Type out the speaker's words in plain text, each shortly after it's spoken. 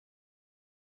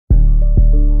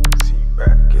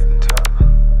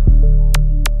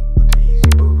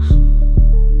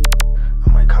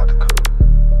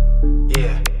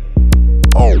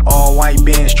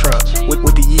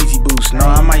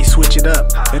it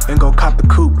up and go cop the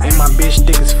coupe. And my bitch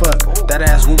thick as fuck, that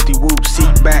ass whoop-de-whoop.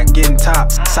 Seat back, getting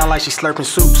top, sound like she slurping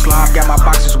soup. Slob got my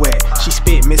boxers wet, she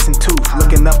spit missing tooth.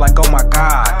 Looking up like, oh my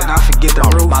god, did I forget the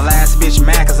roof? My last bitch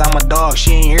mad cause I'm a dog,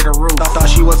 she ain't hear the roof. Thought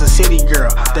she was a city girl,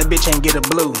 that bitch ain't get a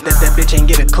blue. That bitch ain't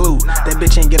get a clue, that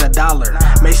bitch ain't get a dollar.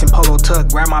 Mason polo tuck,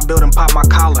 grab my belt and pop my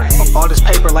collar. All this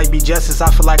paper like be justice, I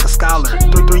feel like a scholar.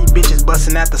 Three bitches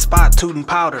busting at the spot, tooting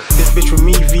powder. This bitch with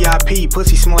me, VIP,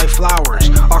 pussy smell like flowers.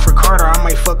 Offer Carter, I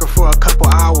might fuck her for a couple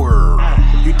hours.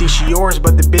 You think she yours,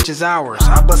 but the bitch is ours.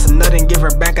 I bust a nut and give her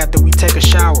back after we take a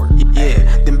shower.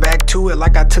 Yeah, then back to it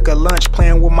like I took a lunch.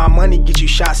 Playing with my money, get you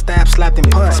shot, stabbed, slapped, and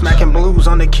punched. Smacking blues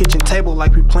on the kitchen table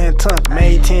like we playing tunk.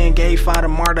 Made 10, gave 5 to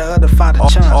Marta, other 5 to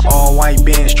Chunk. All white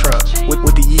Benz truck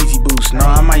with the Yeezy boost.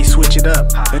 Nah, I might switch it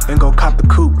up and go cop the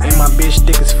coupe. And my bitch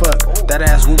thick as fuck, that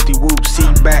ass whoop-de-whoop.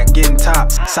 Seat back, getting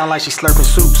top, sound like she slurping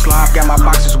soup. Slob got my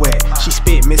boxers wet, she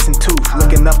spit missing tooth.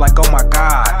 Looking up like, oh my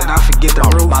god, did I forget the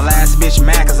roof? My last bitch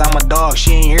mad cause I'm a dog,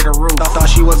 she ain't hear the roof. Thought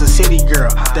she was a city girl,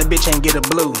 that bitch ain't get a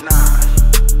blue.